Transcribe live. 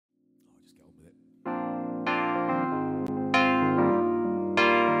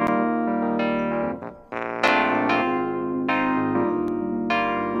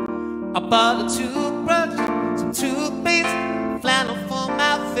bought a toothbrush, some toothpaste, flannel for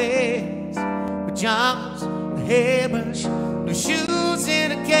my face, pajamas, a hairbrush, no shoes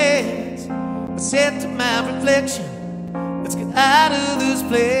in a case. I said to my reflection, let's get out of this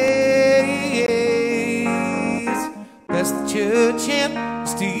place. Past the church and the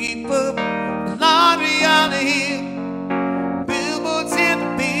steeple, the laundry on the hill, billboards in the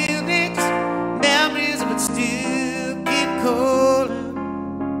buildings, memories of it still keep calling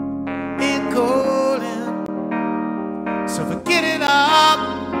and calling. So forget it all,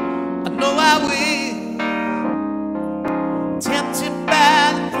 I know I will. Tempted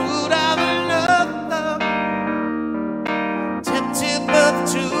by the fruit of love, tempted but the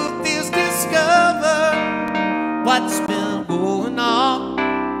truth is discovered. What's been going on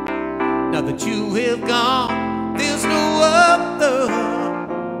now that you have gone? There's no other.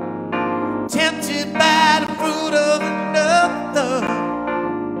 Tempted by the fruit of another,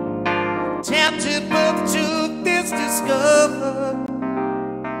 tempted but the truth is discovered.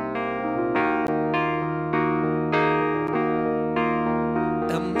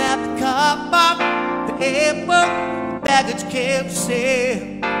 I'm at the car park, the airport, baggage carousel,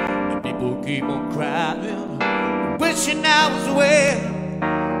 and people keep on crying, wishing I was well.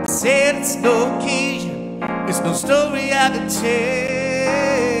 I said it's no occasion, it's no story I can tell.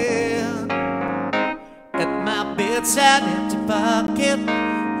 At my bedside, empty pocket,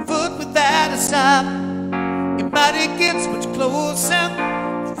 foot without a stop. Your body gets much closer,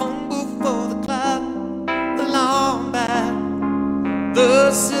 fumble for the clock, the long back,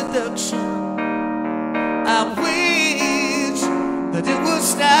 the seduction. I wish that it would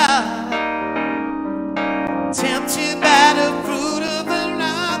stop. Tempted by the fruit of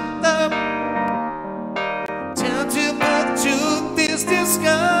another, tempted but the truth is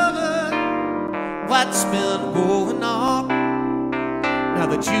discovered. What's been going on now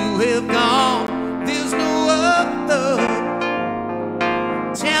that you have gone? There's no other.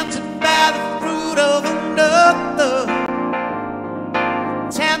 Tempted by the fruit of another,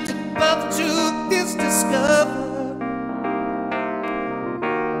 tempted but the truth is discovered.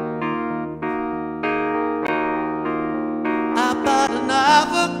 I bought a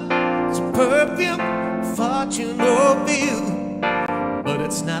novel, some perfume, fortune or view, but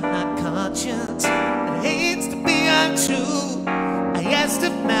it's not my conscience, it hates to be untrue. I asked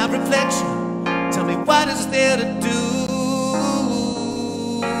of my reflection, tell me what is there to do.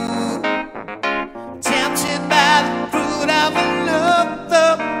 Tempted by the fruit of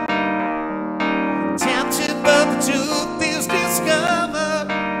another, tempted but the truth is discovered.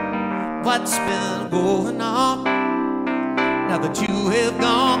 What's been going on now that you have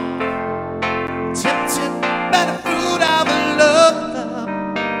gone? Tempted by the fruit of another,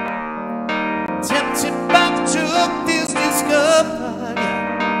 tempted but the truth is discovered.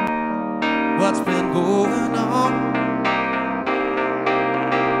 Yeah. What's been going on?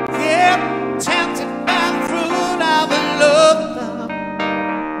 Yeah, tempted by the fruit of another,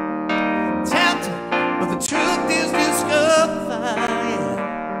 tempted but the truth is discovered.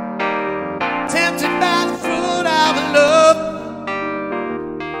 Yeah. Tempted by the fruit of another,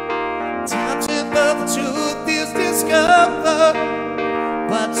 tempted but the truth is discovered.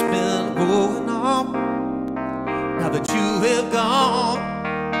 What's been going on now that you have gone?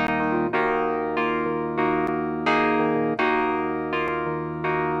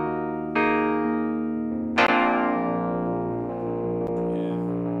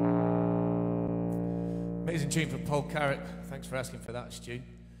 Amazing tune from Paul Carrick. Thanks for asking for that, Stu.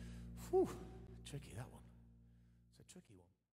 Whew, tricky that one.